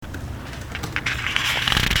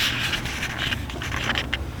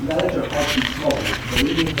Do not let your heart be troubled.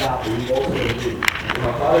 Believe in God, believe also in me. In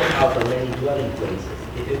my Father's house are many dwelling places.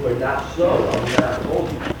 If it were not so, I would not have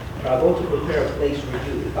told you. For I go to prepare a place for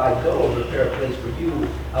you. If I go and prepare a place for you,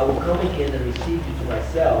 I will come again and receive you to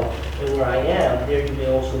myself. And where I am, there you may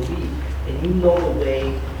also be. And you know the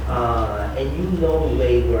way.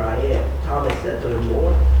 Where I am. Thomas said to him,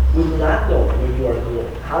 Lord, we do not know where you are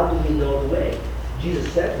going. How do we know the way?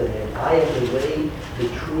 Jesus said to him, I am the way, the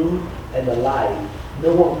truth, and the life.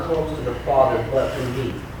 No one comes to the Father but through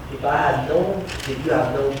me. If you have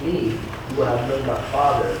known me, you will have known my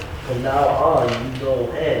Father. From now on, you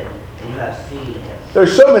know him, and you have seen him.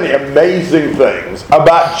 There's so many amazing things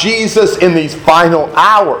about Jesus in these final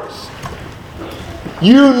hours.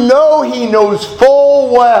 You know he knows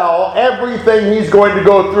full well everything he's going to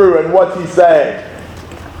go through and what he's saying.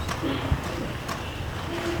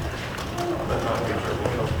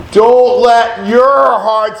 Don't let your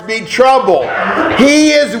hearts be troubled. He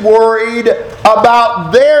is worried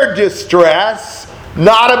about their distress,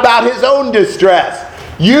 not about his own distress.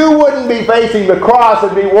 You wouldn't be facing the cross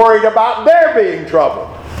and be worried about their being troubled.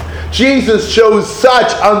 Jesus shows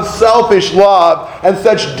such unselfish love and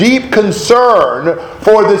such deep concern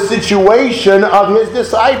for the situation of his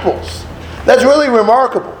disciples. That's really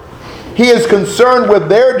remarkable. He is concerned with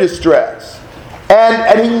their distress.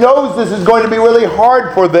 And he knows this is going to be really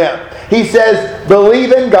hard for them. He says,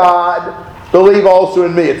 believe in God, believe also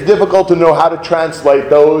in me. It's difficult to know how to translate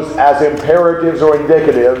those as imperatives or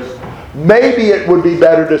indicatives. Maybe it would be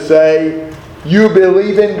better to say, you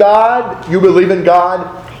believe in God,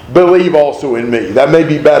 believe also in me. That may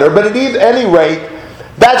be better. But at any rate,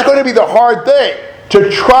 that's going to be the hard thing. To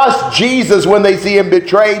trust Jesus when they see him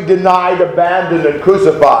betrayed, denied, abandoned, and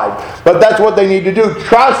crucified. But that's what they need to do.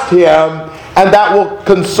 Trust him, and that will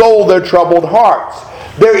console their troubled hearts.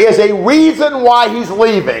 There is a reason why he's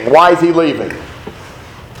leaving. Why is he leaving?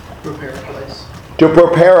 Prepare a place. To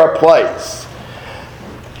prepare a place.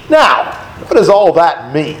 Now, what does all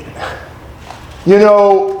that mean? You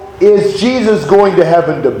know, is Jesus going to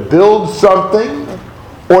heaven to build something?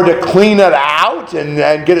 Or to clean it out and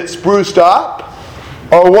get it spruced up?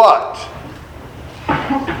 Or what?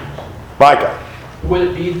 Micah. Would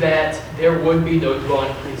it be that there would be no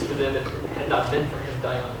dwelling place for them if it had not been for him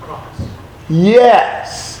dying on the cross?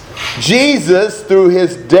 Yes. Jesus, through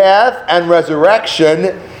his death and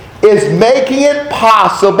resurrection, is making it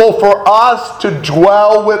possible for us to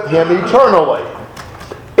dwell with him eternally.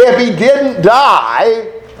 If he didn't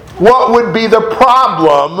die, what would be the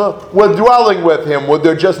problem with dwelling with him? Would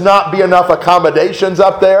there just not be enough accommodations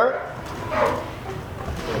up there?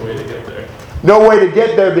 No way to get there. No way to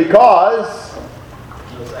get there because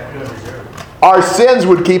our sins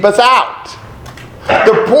would keep us out.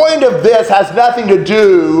 The point of this has nothing to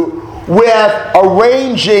do with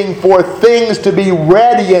arranging for things to be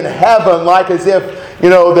ready in heaven, like as if,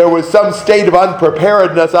 there was some state of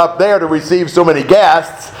unpreparedness up there to receive so many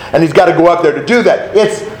guests, and he's got to go up there to do that.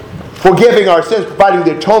 It's forgiving our sins, providing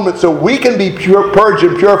the atonement so we can be purged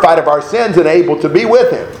and purified of our sins and able to be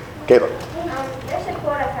with him. Caleb. There's a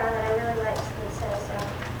quote I found that I really liked that says,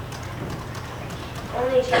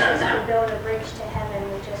 only Jesus can build a bridge to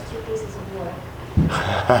heaven with just 2 pieces of wood.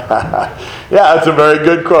 Yeah, that's a very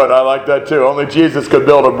good quote. I like that too. Only Jesus could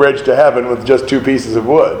build a bridge to heaven with just 2 pieces of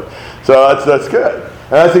wood. So that's good.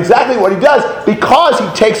 And that's exactly what he does, because he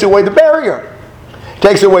takes away the barrier.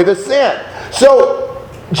 Takes away the sin. So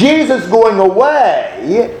Jesus going away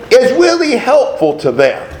is really helpful to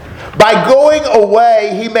them. By going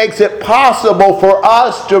away, he makes it possible for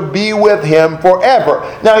us to be with him forever.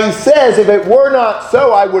 Now he says, if it were not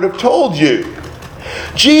so, I would have told you.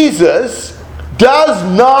 Jesus does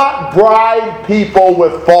not bribe people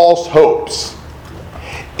with false hopes.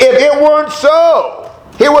 If it weren't so,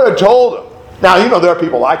 he would have told them. Now, there are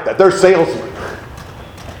people like that. They're salesmen.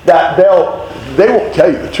 That they won't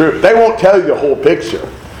tell you the truth. They won't tell you the whole picture.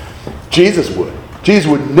 Jesus would. Jesus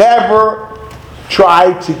would never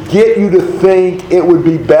try to get you to think it would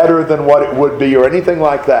be better than what it would be or anything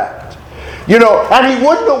like that. And he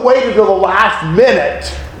wouldn't have waited till the last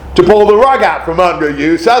minute to pull the rug out from under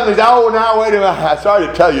you. Suddenly, now wait a minute. Sorry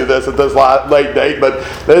to tell you this at this late date, but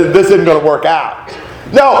this isn't going to work out.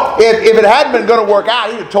 No, if it hadn't been going to work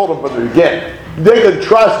out, he'd have told them from the beginning. They could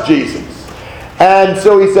trust Jesus. And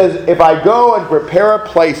so he says, if I go and prepare a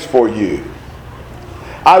place for you,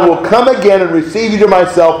 I will come again and receive you to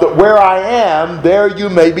myself, that where I am, there you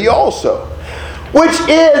may be also. Which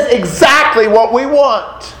is exactly what we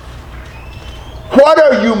want. What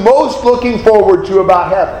are you most looking forward to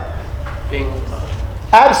about heaven? Being with God.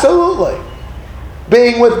 Absolutely.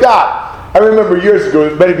 Being with God. I remember years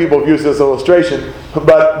ago, many people have used this illustration,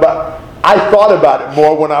 but I thought about it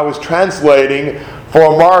more when I was translating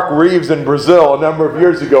for Mark Reeves in Brazil a number of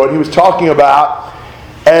years ago, and he was talking about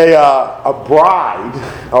a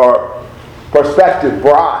bride, or prospective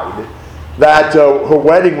bride, that her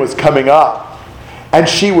wedding was coming up, and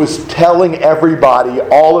she was telling everybody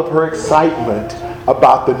all of her excitement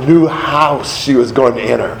about the new house she was going to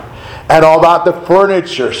enter, and all about the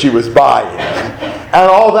furniture she was buying, and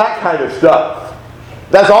all that kind of stuff.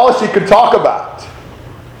 That's all she could talk about.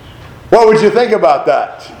 What would you think about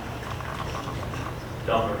that?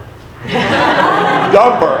 Dumber.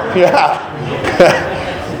 Dumper, yeah.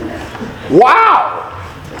 Wow!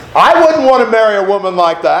 I wouldn't want to marry a woman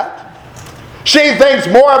like that. She thinks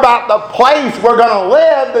more about the place we're going to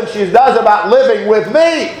live than she does about living with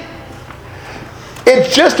me.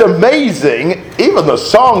 It's just amazing, even the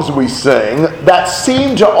songs we sing, that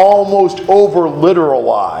seem to almost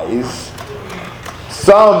over-literalize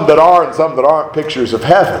some that are and some that aren't pictures of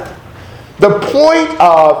heaven. The point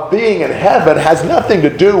of being in heaven has nothing to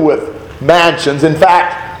do with mansions. In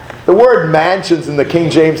fact, the word mansions in the King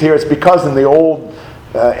James here, it's because in the Old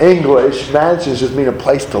English, mansions just mean a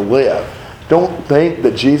place to live. Don't think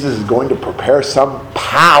that Jesus is going to prepare some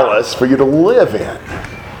palace for you to live in.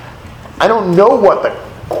 I don't know what the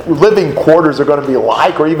living quarters are going to be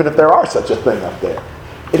like, or even if there are such a thing up there.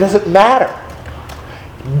 It doesn't matter.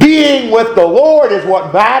 Being with the Lord is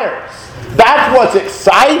what matters. That's what's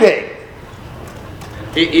exciting.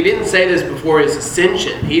 He didn't say this before his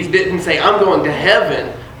ascension. He didn't say, I'm going to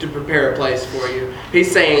heaven to prepare a place for you.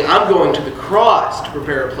 He's saying, I'm going to the cross to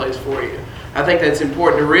prepare a place for you. I think that's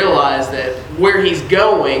important to realize, that where he's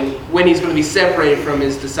going, when he's going to be separated from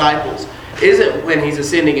his disciples, isn't when he's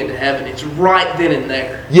ascending into heaven. It's right then and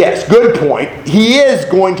there. Yes, good point. He is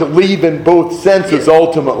going to leave in both senses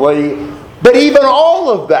ultimately. But even all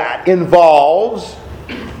of that involves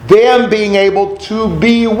them being able to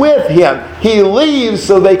be with him. He leaves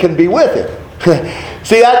so they can be with him.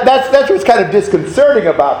 See, that's what's kind of disconcerting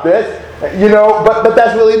about this, but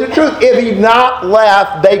that's really the truth. If he'd not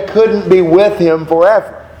left, they couldn't be with him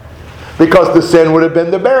forever, because the sin would have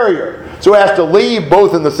been the barrier. So he has to leave,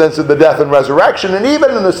 both in the sense of the death and resurrection, and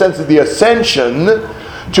even in the sense of the ascension,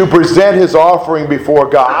 to present his offering before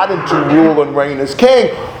God and to rule and reign as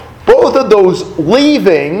king. Both of those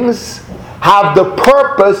leavings have the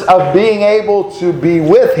purpose of being able to be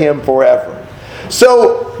with him forever.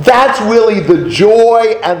 So that's really the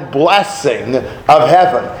joy and blessing of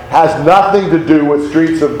heaven. Has nothing to do with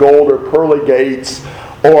streets of gold or pearly gates,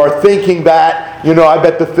 or thinking that, I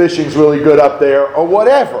bet the fishing's really good up there, or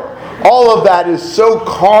whatever. All of that is so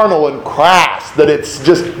carnal and crass that it's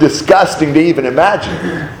just disgusting to even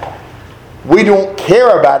imagine. We don't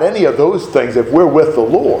care about any of those things if we're with the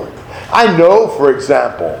Lord. I know, for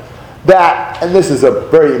example, that, and this is a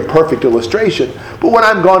very imperfect illustration, but when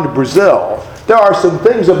I'm gone to Brazil, there are some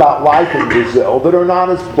things about life in Brazil that are not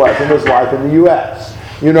as pleasant as life in the U.S.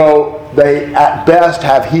 They at best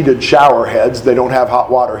have heated shower heads. They don't have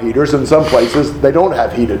hot water heaters. In some places, they don't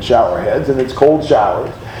have heated shower heads, and it's cold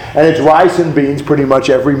showers. And it's rice and beans pretty much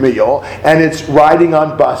every meal. And it's riding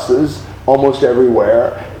on buses almost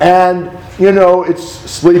everywhere. And it's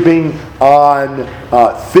sleeping on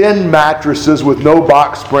thin mattresses with no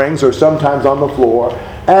box springs, or sometimes on the floor.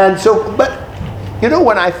 And so, but,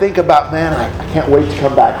 when I think about, man, I can't wait to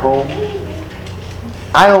come back home.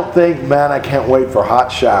 I don't think, man, I can't wait for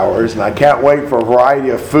hot showers, and I can't wait for a variety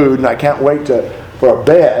of food, and I can't wait for a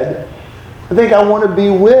bed. I think I want to be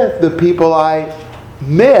with the people I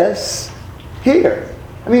miss here.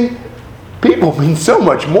 I mean, people mean so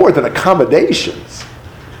much more than accommodations.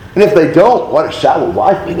 And if they don't, what a shallow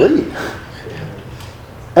life we lead.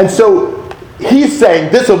 And so he's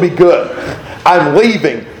saying, this will be good. I'm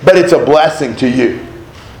leaving, but it's a blessing to you.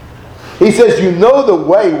 He says, you know the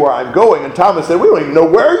way where I'm going. And Thomas said, we don't even know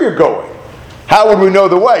where you're going. How would we know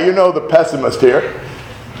the way? The pessimist here.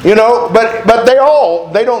 But they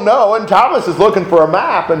don't know. And Thomas is looking for a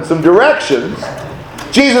map and some directions.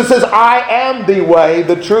 Jesus says, I am the way,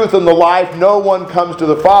 the truth, and the life. No one comes to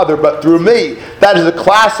the Father but through me. That is a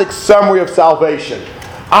classic summary of salvation.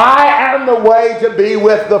 I am the way to be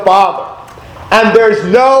with the Father. And there's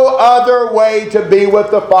no other way to be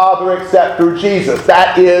with the Father except through Jesus.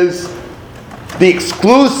 That is the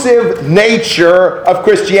exclusive nature of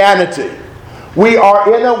Christianity. We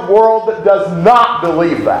are in a world that does not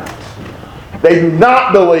believe that. They do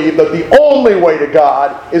not believe that the only way to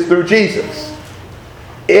God is through Jesus.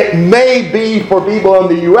 It may be for people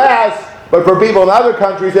in the U.S., but for people in other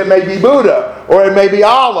countries it may be Buddha, or it may be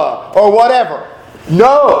Allah, or whatever.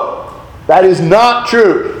 No, that is not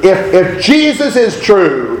true. If Jesus is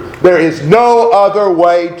true, there is no other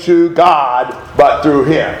way to God but through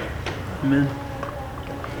Him. Amen.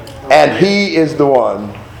 And He is the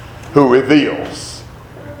one who reveals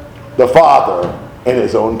the Father in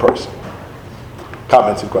His own person.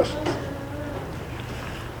 Comments and questions?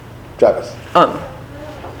 Travis?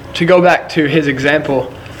 To go back to his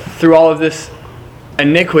example, through all of this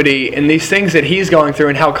iniquity and these things that he's going through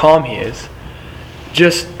and how calm he is,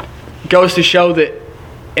 just goes to show that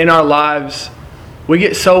in our lives we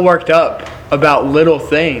get so worked up about little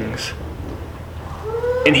things,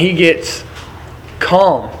 and he gets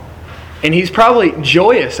calm, and he's probably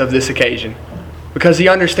joyous of this occasion because he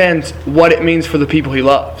understands what it means for the people he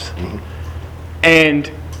loves.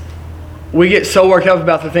 And we get so worked up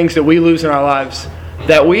about the things that we lose in our lives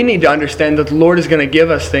that we need to understand that the Lord is going to give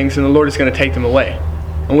us things and the Lord is going to take them away.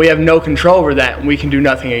 And we have no control over that, and we can do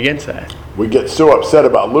nothing against that. We get so upset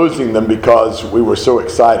about losing them because we were so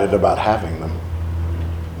excited about having them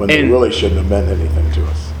when they really shouldn't have meant anything to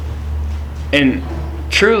us. And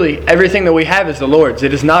truly, everything that we have is the Lord's.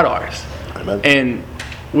 It is not ours. Amen. And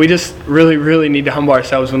we just really, really need to humble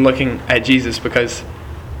ourselves when looking at Jesus, because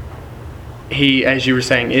He, as you were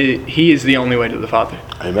saying, He is the only way to the Father.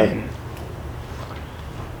 Amen.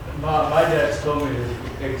 My dad's told me this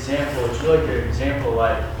example. It's really good example.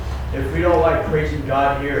 Like, if we don't like praising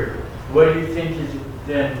God here, what do you think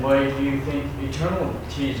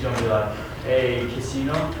eternity is going to be like? A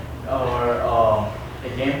casino or a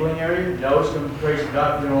gambling area? No, it's going to be praising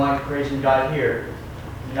God. If you don't like praising God here,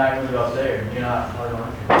 you're not going to go up there. You're not going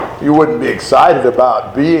to. You wouldn't be excited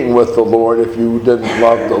about being with the Lord if you didn't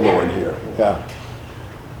love the Lord here. Yeah.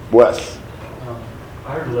 Wes?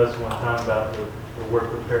 I heard a lesson one time about the word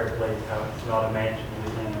prepare a place, how it's not a mansion.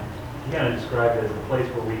 And he kind of described it as a place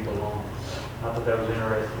where we belong. I thought that was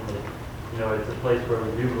interesting. That, it's a place where we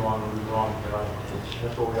do belong and we belong to God.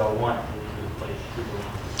 That's what we all want, is a place to belong.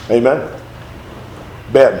 Amen.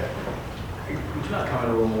 Ben? Could you not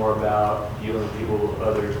comment a little more about dealing with people of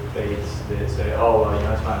other faiths that say, oh,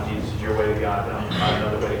 well, it's not Jesus, it's your way to God, but I'm going to find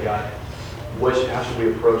another way to God? How should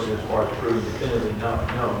we approach it as far as proving definitively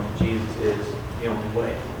no, Jesus is the only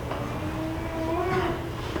way?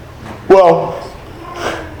 Well,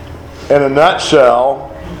 in a nutshell,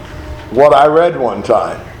 what I read one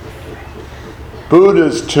time.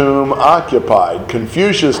 Buddha's tomb occupied,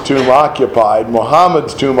 Confucius' tomb occupied,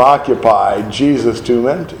 Muhammad's tomb occupied, Jesus' tomb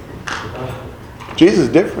empty. Jesus is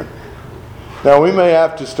different. Now we may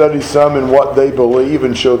have to study some in what they believe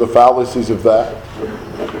and show the fallacies of that.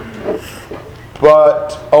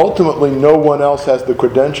 But ultimately no one else has the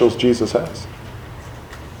credentials Jesus has.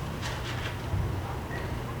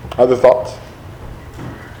 Other thoughts?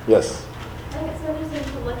 Yes. I think it's interesting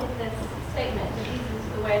to look at this statement that Jesus is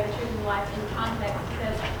the way, the truth, and the life in context,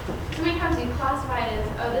 because so many times you classify it as,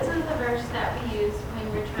 oh, this is the verse that we use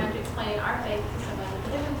when we're trying to explain our faith to someone with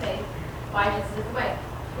a different faith, why Jesus is the way.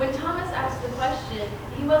 When Thomas asked the question,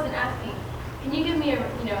 he wasn't asking, can you give me an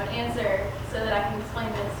answer so that I can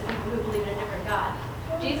explain this to people who believe in a different God?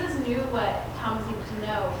 Jesus knew what Thomas needed to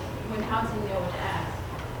know when Thomas didn't know what to ask.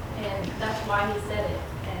 And that's why he said it.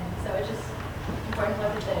 And so it's just important to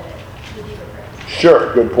look at the deeper purpose.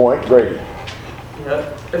 Sure, good point. Grady. Yeah,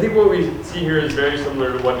 I think what we see here is very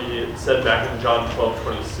similar to what he said back in John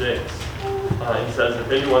 12:26. He says,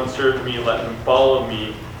 if anyone serves me, let him follow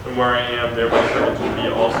me, and where I am, there my servants will be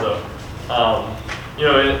also.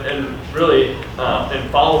 And really, in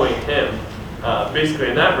following him, basically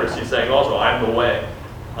in that verse, he's saying also, I'm the way.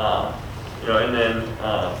 And then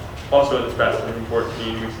also in this passage in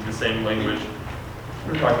 14, we see the same language.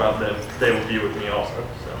 We're talking about that they will be with me also.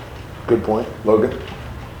 So. Good point. Logan?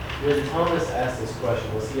 When Thomas asked this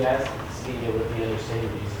question, was he asking it with the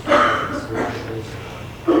understanding Jesus Christ?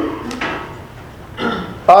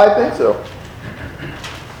 I think so.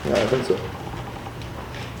 Yeah, I think so.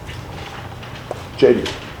 JD?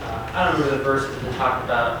 I don't remember the verses that talk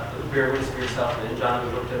about bear witness for yourself, and John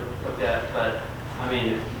we looked at, but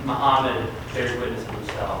Muhammad bears witness of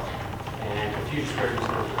himself, and Confucius bears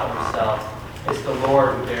witness of himself. It's the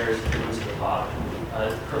Lord who bears witness of the Father.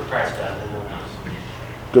 Christ does, and no one else.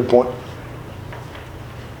 Good point.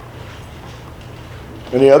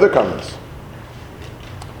 Any other comments?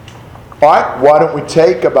 All right, why don't we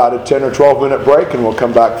take about a 10 or 12 minute break and we'll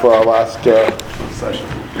come back for our last session.